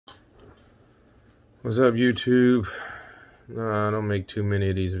What's up, YouTube? I don't make too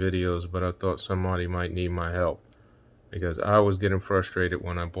many of these videos, but I thought somebody might need my help because I was getting frustrated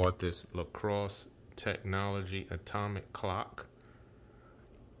when I bought this Crosse technology atomic clock,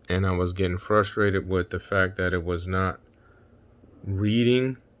 and I was getting frustrated with the fact that it was not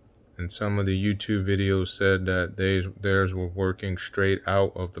reading. And some of the YouTube videos said that theirs were working straight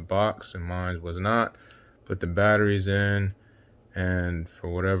out of the box and mine was not. Put the batteries in, and for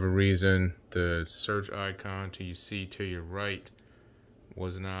whatever reason the search icon you see to your right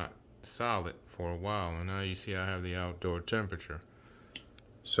was not solid for a while, and now you see I have the outdoor temperature.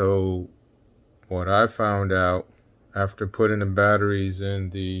 So what I found out after putting the batteries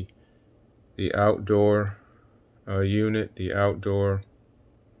in the outdoor unit, the outdoor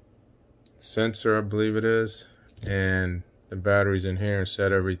sensor I believe it is, and the batteries in here and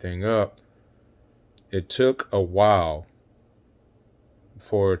set everything up, it took a while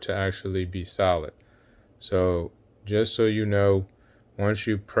for it to actually be solid. So just so you know, once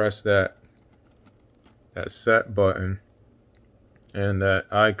you press that set button and that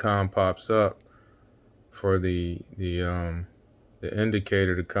icon pops up for the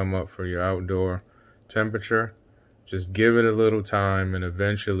indicator to come up for your outdoor temperature, just give it a little time and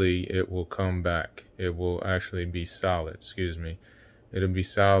eventually it will come back. It will actually be solid, it'll be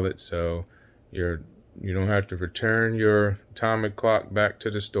solid, so you don't have to return your atomic clock back to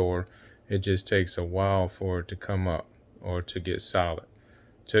the store. It just takes a while for it to come up or to get solid.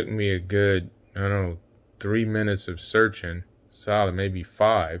 Took me a good, 3 minutes of searching, solid, maybe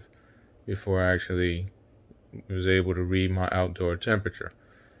 5, before I actually was able to read my outdoor temperature.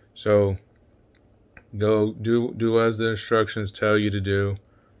 So go do as the instructions tell you to do.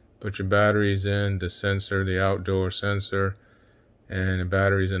 Put your batteries in the sensor, the outdoor sensor, and the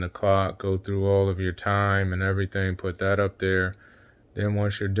batteries in the clock. Go through all of your time and everything, put that up there. Then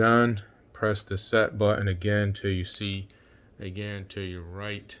once you're done, press the set button again till you see again to your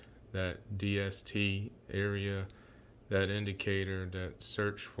right that DST area, that indicator, that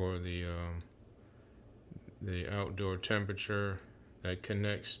search for the outdoor temperature that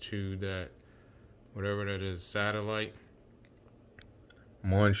connects to that, whatever that is, satellite.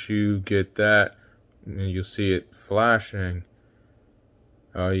 Once you get that, you'll see it flashing.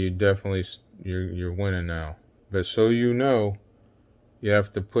 You're winning now. But so you know, you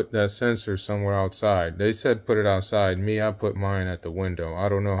have to put that sensor somewhere outside. They said put it outside. I put mine at the window. I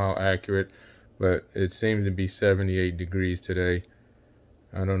don't know how accurate, but it seems to be 78 degrees today.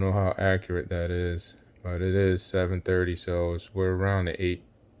 I don't know how accurate that is, but it is 7:30, so we're around the 8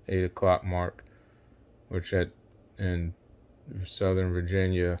 o'clock mark, which in Southern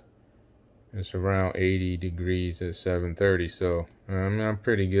Virginia, it's around 80 degrees at 7:30, so I'm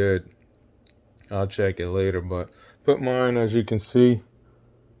pretty good. I'll check it later, but put mine, as you can see,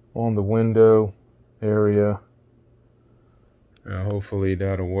 on the window area. Hopefully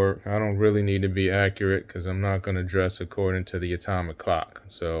that'll work. I don't really need to be accurate because I'm not going to dress according to the atomic clock.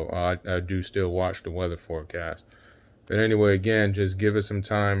 So I do still watch the weather forecast. But anyway, again, just give it some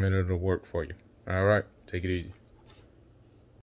time and it'll work for you. All right, take it easy.